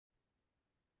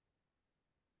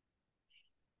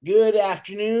Good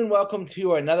afternoon. Welcome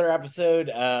to another episode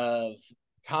of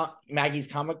Maggie's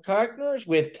Comic Partners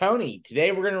with Tony.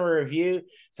 Today we're going to review.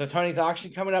 Tony's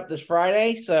auction coming up this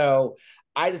Friday. So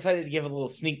I decided to give a little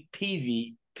sneak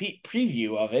preview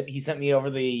of it. He sent me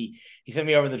over the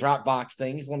Dropbox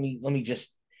things. Let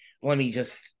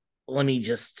me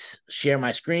just share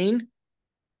my screen.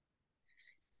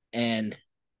 And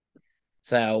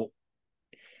so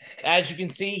as you can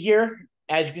see here,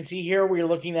 we're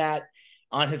looking at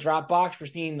on his Dropbox.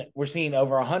 We're seeing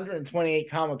over 128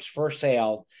 comics for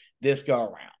sale this go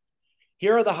around.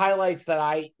 Here are the highlights that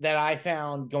I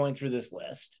found going through this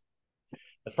list.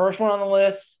 The first one on the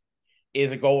list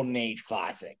is a Golden Age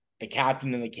classic, The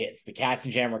Captain and the Kids, the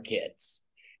Katzenjammer Kids.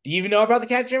 Do you even know about the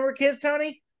Katzenjammer Kids,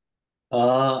 Tony?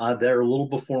 They're a little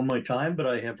before my time, but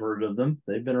I have heard of them.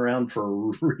 They've been around for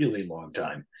a really long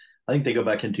time. I think they go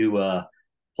back into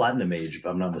Platinum Age, if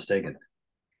I'm not mistaken.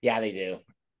 Yeah, they do.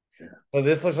 Yeah. So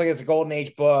this looks like it's a Golden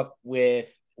Age book with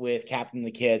Captain and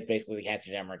the Kids, basically the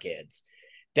Katzenjammer Kids.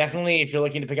 Definitely, if you're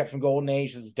looking to pick up some Golden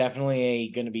Age, this is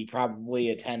definitely going to be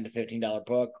probably a $10 to $15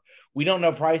 book. We don't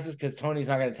know prices because Tony's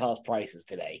not going to tell us prices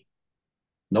today.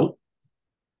 Nope.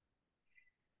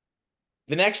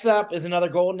 The next up is another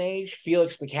Golden Age,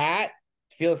 Felix the Cat.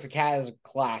 Felix the Cat is a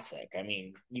classic. I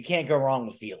mean, you can't go wrong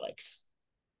with Felix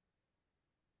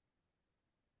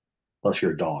Unless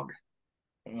you're a dog.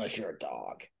 unless you're a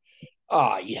dog.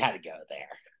 Oh, you had to go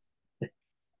there.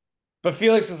 But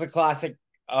Felix is a classic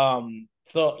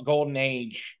Golden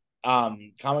Age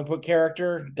comic book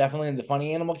character, definitely in the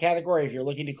funny animal category. If you're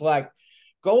looking to collect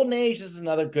Golden Age, this is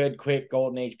another good quick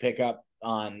Golden Age pickup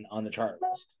on the chart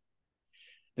list.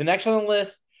 The next on the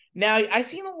list. Now, I've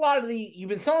seen a lot of you've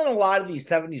been selling a lot of these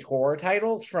 70s horror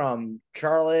titles from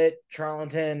Charlotte,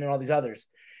 Charlton, and all these others.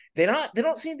 They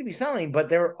don't seem to be selling, but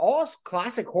they're all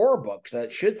classic horror books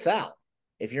that should sell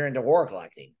if you're into horror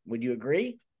collecting. Would you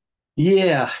agree?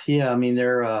 Yeah. I mean,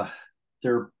 they're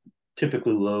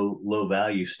typically low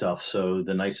value stuff. So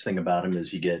the nice thing about them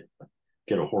is you get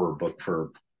a horror book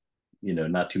for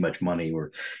not too much money. Or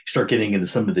you start getting into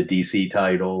some of the DC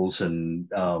titles and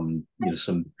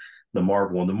some the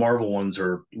Marvel. And the Marvel ones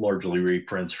are largely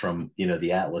reprints from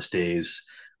the Atlas days.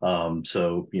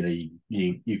 So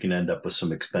you can end up with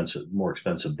some more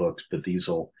expensive books, but these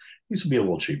will be a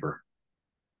little cheaper.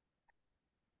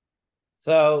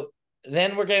 So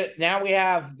then now we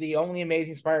have the only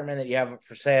Amazing Spider-Man that you have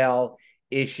for sale,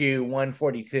 issue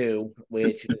 142,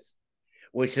 which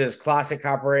is classic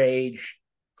Copper Age,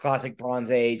 classic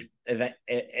Bronze Age,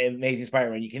 Amazing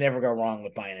Spider-Man. You can never go wrong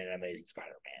with buying an Amazing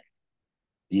Spider-Man.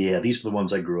 Yeah, these are the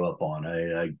ones I grew up on.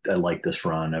 I like this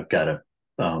run. I've got a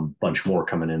bunch more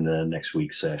coming in the next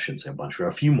week's sessions.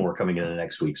 A few more coming in the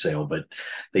next week's sale, but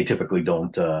they typically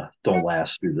don't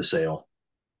last through the sale.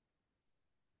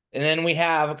 And then we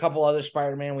have a couple other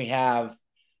Spider-Man. We have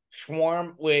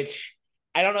Swarm, which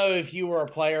I don't know if you were a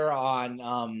player on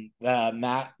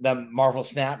the Marvel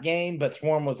Snap game, but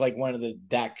Swarm was like one of the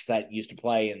decks that used to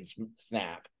play in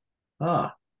Snap.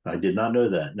 I did not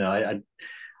know that. No, I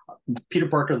Peter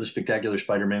Parker, the Spectacular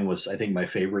Spider-Man was, I think, my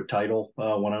favorite title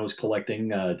when I was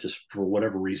collecting. Just for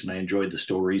whatever reason, I enjoyed the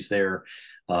stories there.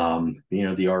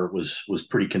 The art was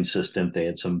pretty consistent. They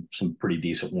had some pretty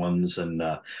decent ones, and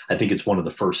I think it's one of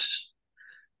the first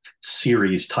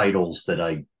series titles that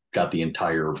I got the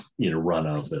entire run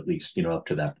of, at least up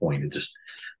to that point. It just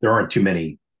there aren't too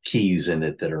many keys in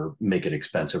it that are make it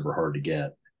expensive or hard to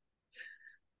get.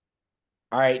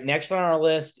 All right, next on our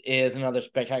list is another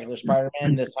Spectacular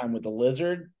Spider-Man, this time with the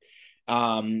Lizard.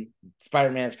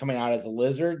 Spider-Man's coming out as a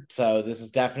lizard, so this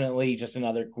is definitely just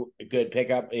another good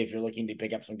pickup if you're looking to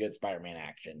pick up some good Spider-Man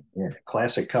action. Yeah,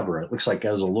 classic cover. It looks like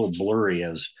it was a little blurry,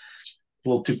 as a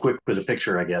little too quick for the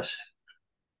picture, I guess.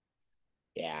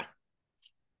 Yeah.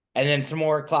 And then some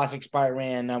more classic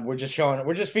Spider-Man. We're just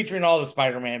featuring all the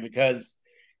Spider-Man because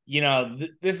you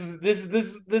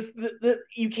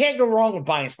can't go wrong with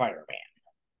buying Spider-Man.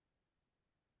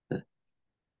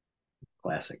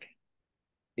 Classic.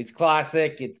 It's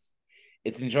classic.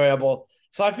 It's enjoyable.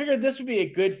 So I figured this would be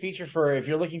a good feature for if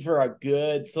you're looking for a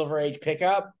good Silver Age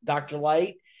pickup. Dr.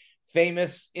 Light,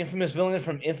 infamous villain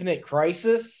from Infinite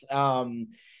Crisis,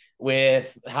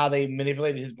 with how they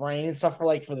manipulated his brain and stuff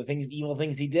for the evil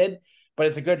things he did. But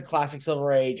it's a good classic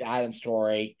Silver Age Adam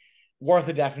story,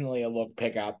 worth definitely a look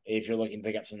pickup if you're looking to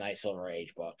pick up some nice Silver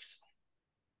Age books.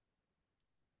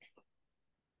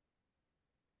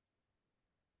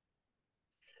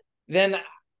 Then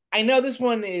I know this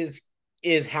one is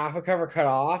half a cover cut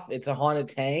off. It's a haunted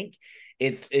tank.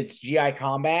 It's GI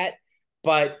Combat.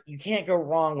 but you can't go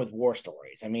wrong with war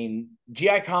stories. I mean,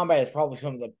 GI Combat is probably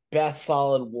some of the best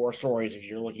solid war stories if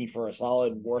you're looking for a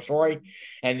solid war story.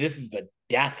 And this is the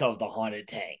death of the haunted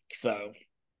tank.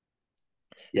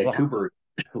 Yeah, So Kubert,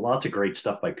 lots of great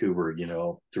stuff by Kubert,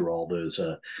 through all those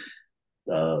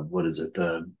what is it?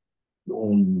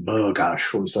 Oh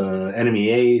gosh, what was Enemy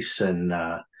Ace and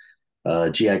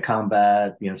GI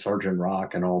Combat, Sergeant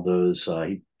Rock and all those.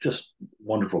 He just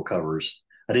wonderful covers.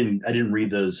 I didn't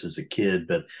read those as a kid,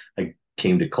 but I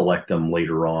came to collect them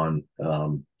later on.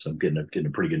 So I'm getting a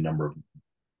pretty good number of them.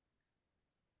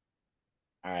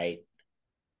 all right.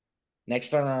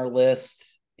 Next on our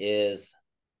list is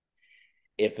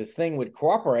if this thing would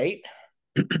cooperate.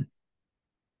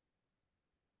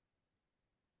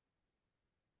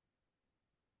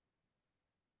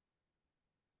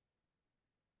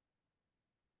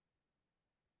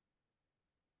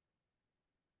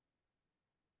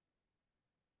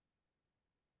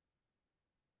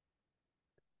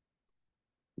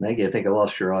 Maggie, I think I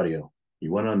lost your audio.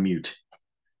 You went on mute.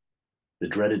 The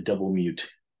dreaded double mute.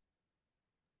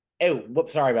 Oh,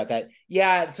 whoops, sorry about that.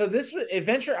 Yeah, so this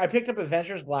adventure, I picked up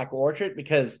Adventures Black Orchid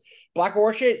because Black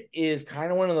Orchid is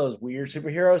kind of one of those weird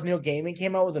superheroes. Neil Gaiman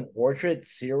came out with an Orchid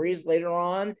series later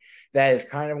on that is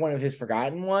kind of one of his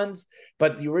forgotten ones.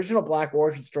 But the original Black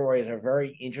Orchid stories are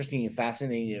very interesting and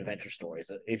fascinating adventure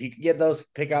stories. If you can get those,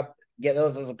 get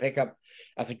those as a pickup.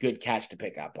 That's a good catch to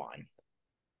pick up on.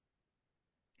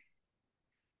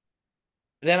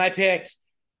 Then I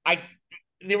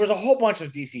there was a whole bunch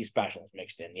of DC specials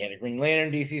mixed in. You had a Green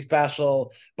Lantern DC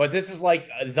special, but this is like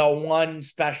the one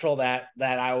special that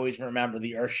I always remember: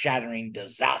 the earth-shattering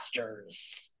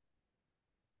disasters.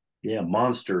 Yeah,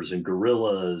 monsters and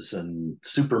gorillas and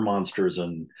super monsters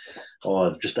and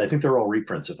just I think they're all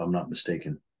reprints if I'm not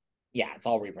mistaken. Yeah, it's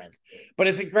all reprints, but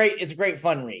it's a great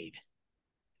fun read.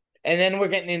 And then we're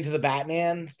getting into the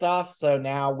Batman stuff. So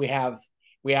now we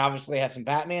obviously have some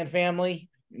Batman family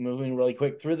moving really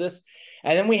quick through this.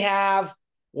 And then we have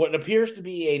what appears to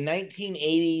be a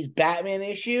 1980s Batman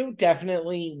issue.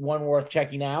 Definitely one worth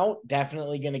checking out.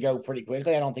 Definitely going to go pretty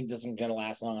quickly. I don't think this one's going to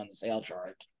last long on the sale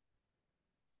chart.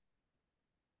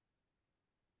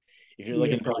 If you're Yeah,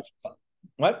 looking for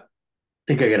what? I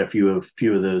think I got a few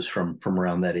of those from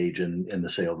around that age in the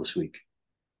sale this week.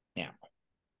 Yeah.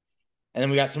 And then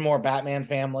we got some more Batman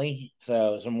family.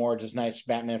 So some more just nice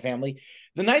Batman family.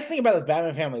 The nice thing about this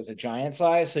Batman family is a giant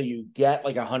size. So you get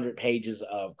like 100 pages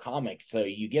of comics. So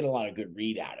you get a lot of good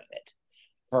read out of it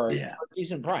Yeah. for a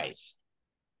decent price.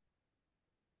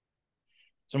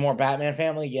 Some more Batman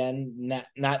family again,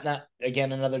 not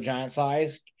again another giant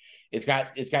size. It's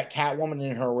got Catwoman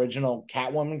in her original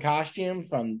Catwoman costume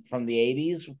from the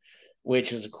 80s,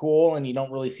 which is cool, and you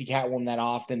don't really see Catwoman that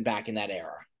often back in that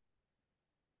era.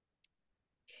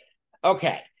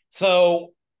 Okay,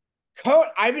 so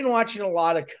I've been watching a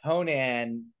lot of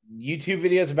Conan YouTube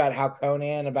videos about how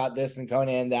Conan about this and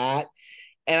Conan that.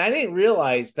 And I didn't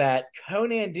realize that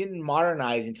Conan didn't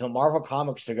modernize until Marvel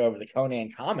Comics took over the Conan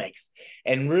comics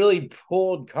and really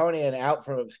pulled Conan out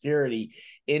from obscurity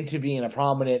into being a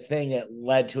prominent thing that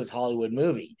led to his Hollywood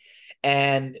movie.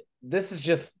 And this is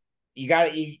just, you got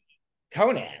to eat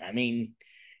Conan. I mean,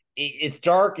 it's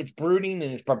dark, it's brooding,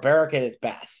 and it's barbaric at its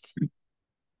best.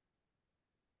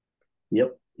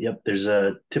 Yep. Yep. There's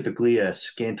typically a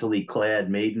scantily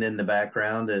clad maiden in the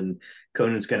background, and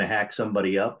Conan's going to hack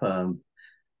somebody up.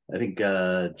 I think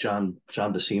John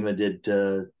Buscema did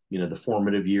the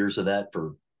formative years of that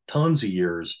for tons of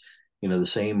years. The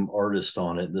same artist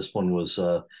on it. This one was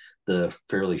the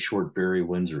fairly short Barry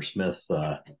Windsor Smith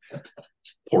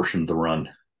portion of the run.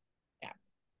 Yeah.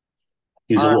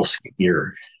 He's a All little right.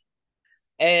 skinnier.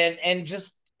 And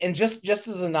just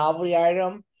as a novelty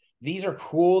item, these are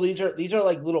cool. These are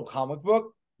like little comic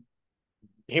book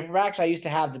paperbacks. I used to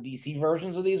have the DC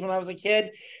versions of these when I was a kid,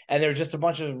 and they're just a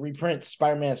bunch of reprint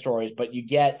Spider-Man stories, but you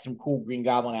get some cool Green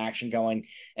Goblin action going,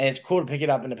 and it's cool to pick it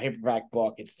up in a paperback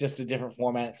book. It's just a different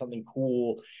format, it's something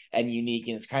cool and unique,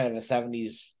 and it's kind of a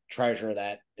 70s treasure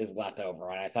that is left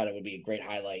over, and I thought it would be a great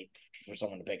highlight for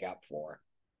someone to pick up for.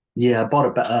 Yeah, I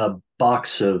bought a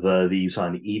box of these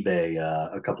on eBay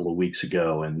a couple of weeks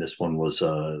ago, and this one was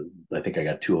I think I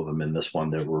got two of them in this one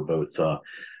that were both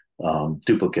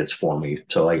duplicates for me.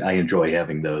 So I enjoy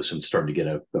having those and starting to get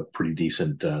a pretty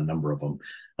decent number of them.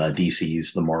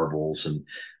 DC's, the Marvels,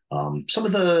 and some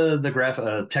of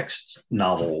the text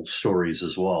novel stories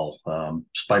as well.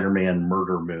 Spider-Man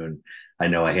Murder Moon. I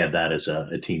know I had that as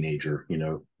a teenager.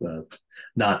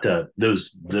 Not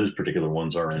those particular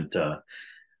ones aren't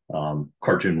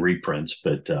cartoon reprints,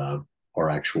 but are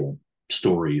actual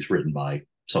stories written by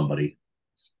somebody.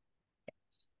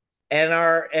 And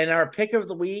our pick of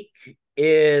the week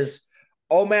is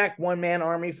OMAC One Man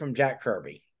Army from Jack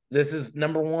Kirby. This is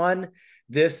number one.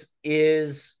 This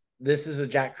is a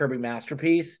Jack Kirby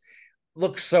masterpiece.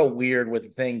 Looks so weird with the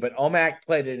thing, but OMAC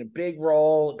played a big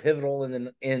role, pivotal in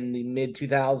the mid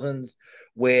 2000s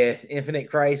with Infinite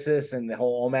Crisis and the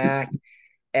whole OMAC.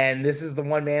 And this is the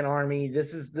One Man Army.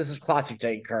 This is classic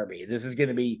Jack Kirby. This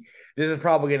is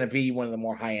probably gonna be one of the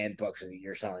more high end books that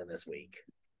you're selling this week.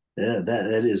 Yeah,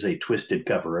 that is a twisted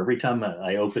cover. Every time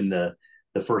I open the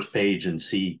first page and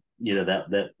see,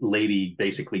 that lady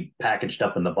basically packaged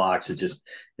up in the box, it just,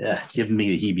 yeah, giving me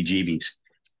the heebie-jeebies.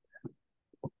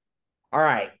 All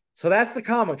right. So that's the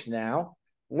comics now.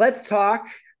 Let's talk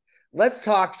let's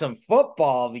talk some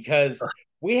football because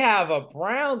we have a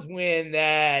Browns win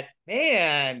that,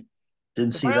 man,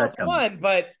 Didn't the see Browns that coming. won,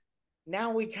 but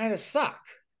now we kind of suck.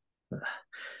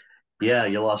 Yeah,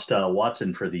 you lost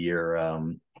Watson for the year.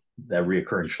 That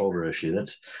reoccurring shoulder issue.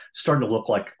 That's starting to look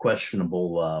like a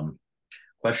questionable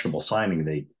signing.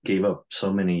 They gave up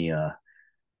so many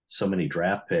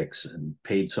draft picks and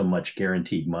paid so much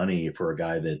guaranteed money for a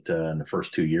guy that in the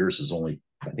first 2 years has only,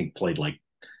 I think, played like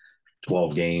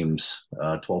 12 games,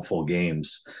 12 full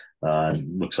games.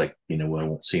 Looks like, we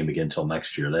won't see him again until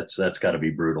next year. That's got to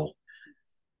be brutal.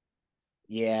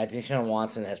 Yeah, Deshaun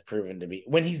Watson has proven to be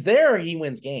when he's there, he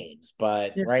wins games.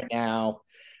 But Yeah. right now,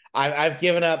 I've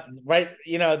given up. Right,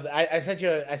 I sent you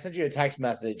a text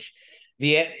message.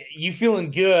 You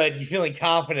feeling good, you feeling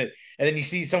confident, and then you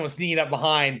see someone sneaking up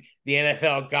behind the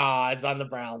NFL gods on the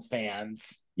Browns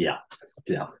fans. Yeah,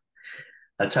 yeah.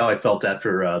 That's how I felt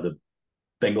after the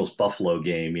Bengals Buffalo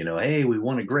game. Hey, we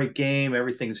won a great game.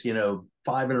 Everything's,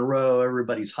 five in a row.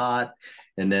 Everybody's hot,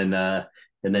 and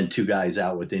then two guys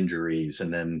out with injuries,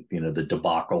 and then the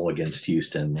debacle against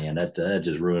Houston. Man, that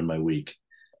just ruined my week.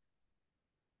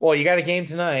 Well, you got a game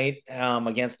tonight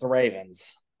against the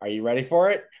Ravens. Are you ready for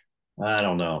it? I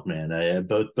don't know, man.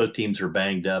 Both teams are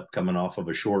banged up, coming off of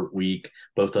a short week.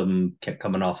 Both of them kept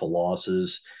coming off of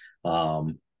losses.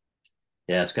 Um,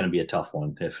 yeah, it's going to be a tough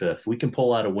one. If we can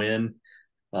pull out a win,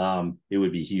 it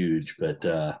would be huge, but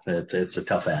it's a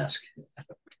tough ask.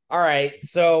 All right.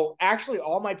 So actually,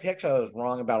 all my picks, I was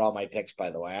wrong about all my picks, by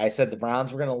the way. I said the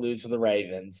Browns were going to lose to the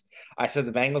Ravens. I said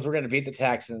the Bengals were going to beat the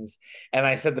Texans. And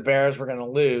I said the Bears were going to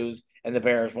lose, and the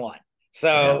Bears won. Yeah,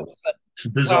 So, so, so,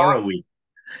 bizarro week.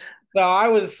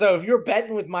 so if you're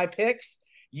betting with my picks,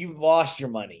 you lost your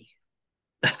money.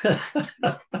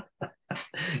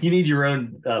 You need your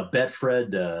own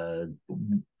Betfred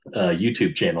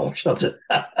YouTube channel or something.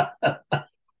 I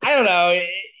don't know.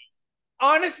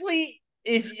 Honestly,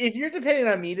 if you're depending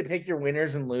on me to pick your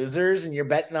winners and losers and you're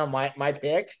betting on my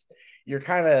picks, you're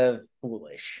kind of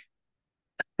foolish.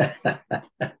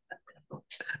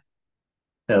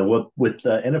 What with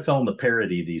NFL and the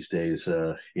parity these days,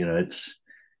 it's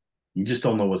you just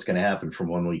don't know what's going to happen from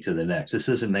one week to the next. This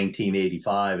isn't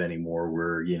 1985 anymore,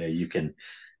 where you can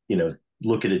you know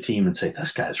look at a team and say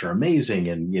those guys are amazing,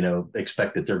 and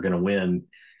expect that they're going to win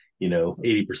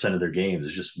 80% of their games.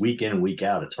 It's just week in and week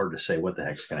out. It's hard to say what the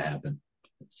heck's going to happen.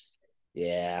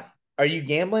 Yeah. Are you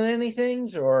gambling any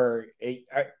things or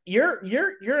you're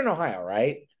in Ohio,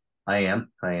 right? I am.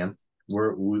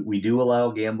 We do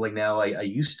allow gambling now. I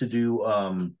used to do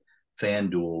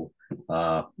FanDuel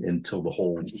until the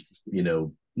whole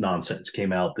nonsense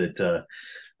came out that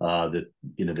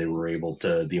they were able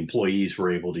to the employees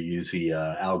were able to use the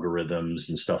algorithms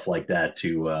and stuff like that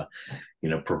to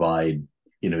provide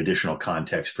additional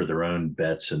context for their own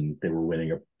bets, and they were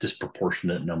winning a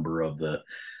disproportionate number of the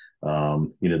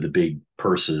big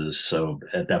purses. So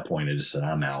at that point, I just said,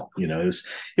 I'm out.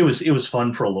 It was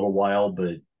fun for a little while,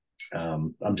 but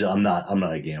I'm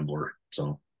not a gambler.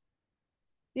 So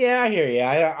Yeah, I hear you.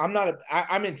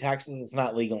 I'm in Texas. It's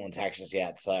not legal in Texas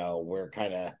yet, so we're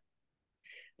kind of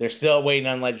they're still waiting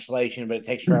on legislation, but it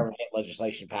takes forever to get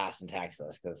legislation passed in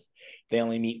Texas because they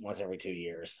only meet once every 2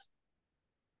 years.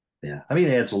 yeah, I mean,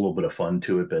 it adds a little bit of fun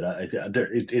to it, but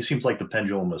it seems like the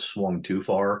pendulum has swung too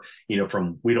far.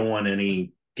 From we don't want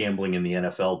any gambling in the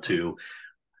NFL to,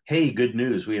 hey, good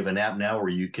news, we have an app now where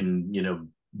you can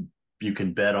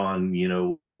bet on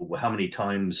how many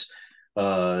times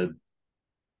one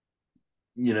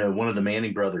of the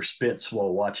Manning brothers spits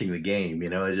while watching the game.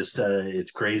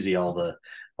 It's crazy, all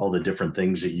the different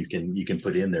things that you can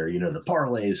put in there. The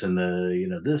parlays and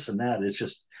the this and that.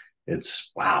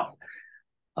 It's wow.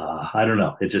 I don't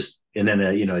know. It just and then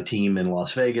a team in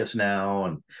Las Vegas now,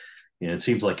 and it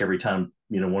seems like every time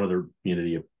one of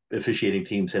the officiating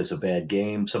teams has a bad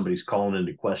game, somebody's calling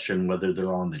into question whether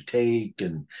they're on the take,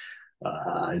 and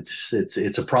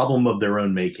it's a problem of their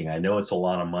own making. I know it's a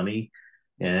lot of money,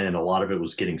 and a lot of it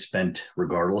was getting spent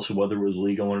regardless of whether it was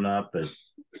legal or not, but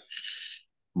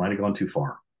might have gone too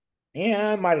far.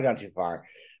 Yeah, I might have gone too far.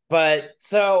 But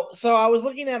so I was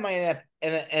looking at my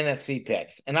NFC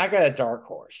picks, and I got a dark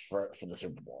horse for the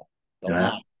Super Bowl. The Yeah,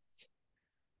 Lions.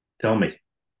 tell me.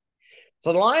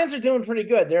 So the Lions are doing pretty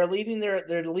good. They're leading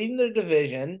their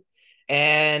division,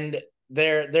 and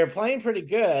they're playing pretty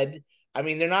good. I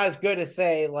mean, they're not as good as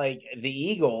say like the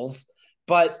Eagles,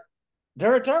 but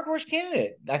they're a dark horse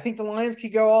candidate. I think the Lions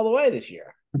could go all the way this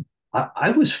year.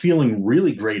 I was feeling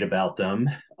really great about them.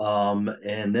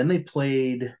 And then they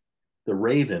played the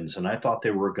Ravens, and I thought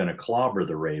they were going to clobber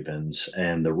the Ravens,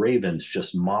 and the Ravens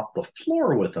just mopped the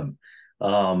floor with them.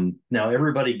 Now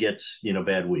everybody gets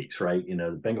bad weeks, right?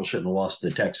 The Bengals shouldn't have lost to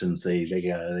the Texans. They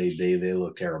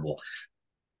look terrible,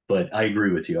 but I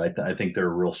agree with you. I think they're a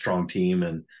real strong team,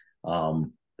 and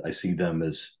I see them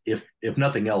as if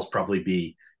nothing else, probably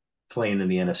be playing in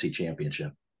the NFC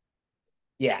Championship.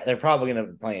 Yeah, they're probably going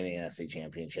to be playing the NFC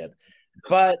Championship.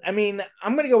 But I mean,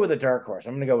 I'm going to go with a dark horse.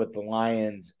 I'm going to go with the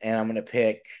Lions, and I'm going to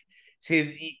pick.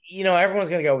 See, everyone's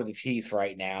going to go with the Chiefs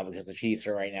right now because the Chiefs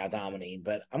are right now dominating.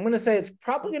 But I'm going to say it's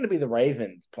probably going to be the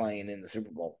Ravens playing in the Super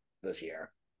Bowl this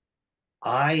year.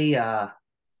 I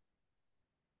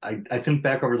I think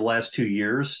back over the last 2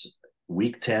 years,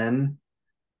 week 10,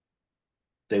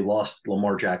 they lost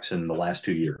Lamar Jackson the last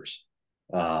 2 years.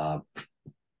 Uh,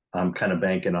 I'm kind of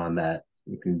banking on that.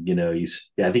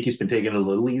 I think he's been taking it a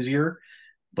little easier,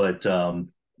 but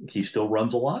he still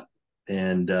runs a lot.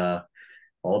 And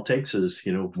all it takes is,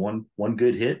 one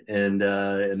good hit and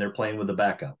they're playing with the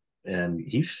backup. And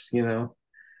he's, I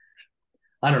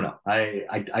don't know.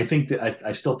 I think that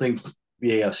I still think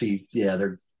the AFC, yeah,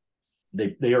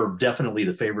 they are definitely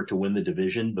the favorite to win the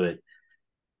division, but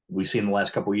we've seen the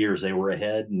last couple of years they were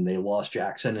ahead and they lost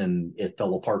Jackson and it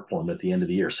fell apart for him at the end of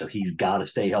the year. So he's got to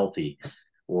stay healthy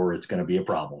or it's going to be a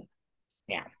problem.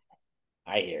 Yeah,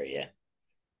 I hear you.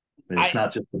 And it's I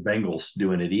not just the Bengals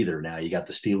doing it either. Now you got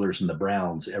the Steelers and the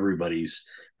Browns. Everybody's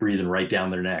breathing right down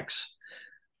their necks.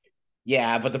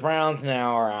 Yeah, but the Browns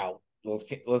now are out.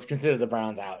 Let's consider the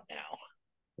Browns out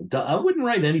now. I wouldn't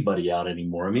write anybody out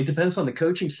anymore. I mean, it depends on the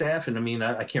coaching staff, and I mean,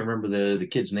 I can't remember the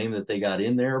kid's name that they got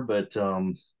in there, but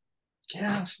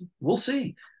yeah, we'll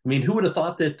see. I mean, who would have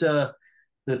thought that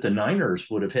the Niners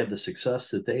would have had the success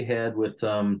that they had with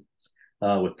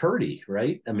Purdy,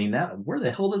 right? I mean, that where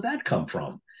the hell did that come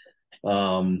from?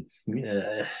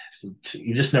 Yeah,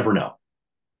 you just never know.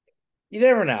 You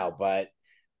never know, but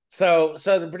so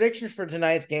the predictions for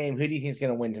tonight's game. Who do you think is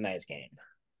going to win tonight's game?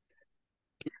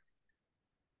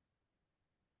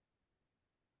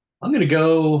 I'm going to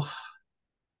go.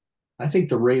 I think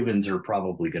the Ravens are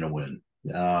probably going to win.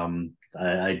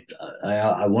 I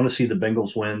want to see the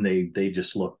Bengals win. They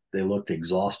looked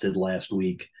exhausted last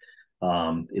week.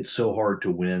 It's so hard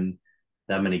to win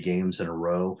that many games in a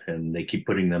row, and they keep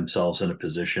putting themselves in a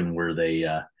position where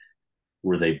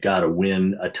they've got to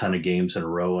win a ton of games in a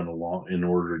row in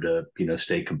order to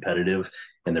stay competitive.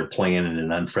 And they're playing in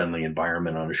an unfriendly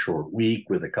environment on a short week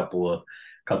with a couple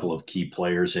of key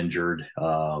players injured.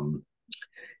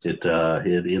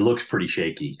 It looks pretty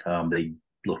shaky. They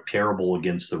looked terrible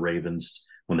against the Ravens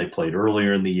when they played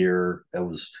earlier in the year. That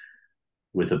was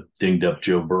with a dinged up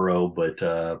Joe Burrow, but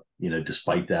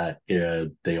despite that,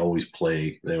 they always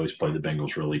play the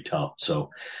Bengals really tough.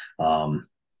 So I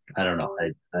don't know.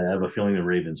 I have a feeling the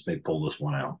Ravens may pull this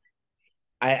one out.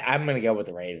 I'm going to go with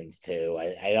the Ravens too.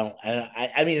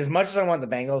 I mean, as much as I want the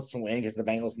Bengals to win because the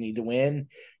Bengals need to win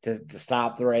to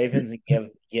stop the Ravens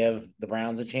and give the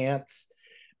Browns a chance.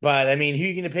 But I mean, who are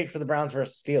you going to pick for the Browns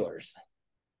versus Steelers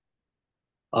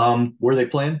Where are they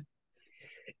playing?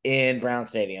 in Brown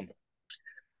Stadium?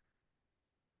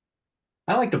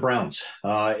 I like the Browns,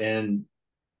 and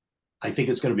I think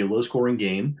it's going to be a low scoring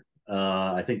game.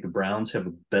 I think the Browns have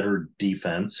a better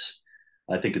defense.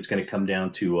 I think it's going to come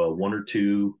down to one or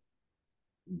two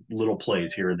little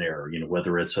plays here and there,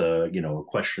 whether it's a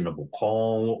questionable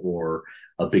call or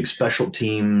a big special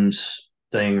teams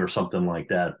thing or something like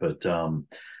that. But the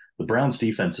Browns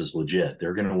defense is legit.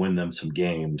 They're going to win them some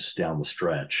games down the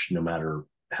stretch, no matter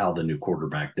how the new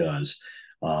quarterback does.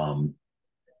 Um,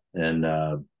 and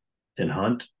and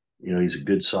Hunt, he's a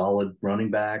good, solid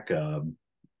running back.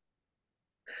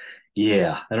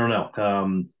 Yeah, I don't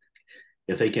know.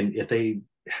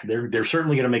 They're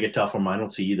certainly going to make it tough on them. I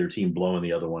don't see either team blowing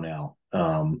the other one out.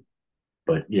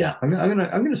 But yeah, I'm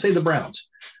gonna say the Browns.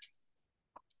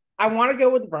 I want to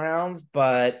go with the Browns,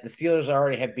 but the Steelers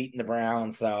already have beaten the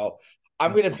Browns, so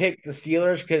I'm going to pick the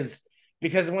Steelers because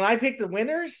because when I pick the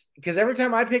winners, because every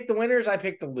time I pick the winners, I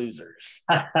pick the losers.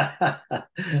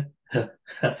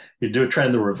 You're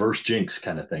trying the reverse jinx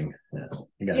kind of thing.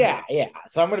 Yeah, yeah.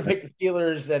 So I'm going to pick the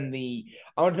Steelers and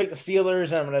I'm going to pick the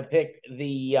Steelers and I'm going to pick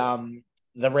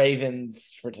the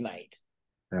Ravens for tonight.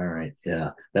 All right, yeah,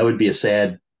 that would be a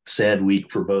sad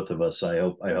week for both of us. I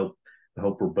hope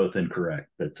we're both incorrect,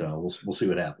 but we'll see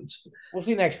what happens. We'll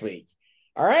see next week.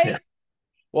 All right. Yeah.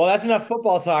 Well, that's enough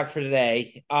football talk for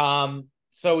today.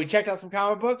 So we checked out some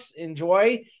comic books.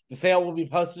 Enjoy. The sale will be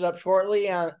posted up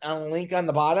shortly on a link on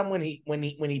the bottom when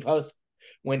Tony posts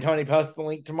the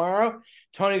link tomorrow.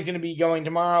 Tony's going to be going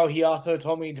tomorrow. He also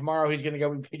told me tomorrow he's going to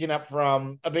go be picking up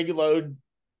from a big load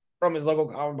from his local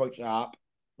comic book shop.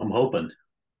 I'm hoping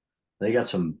they got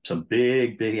some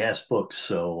big ass books.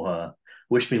 So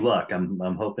wish me luck.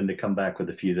 I'm hoping to come back with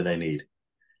a few that I need.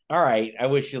 All right. I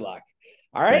wish you luck.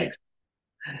 All right. Thanks.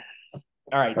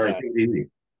 All right. All right. Take it easy.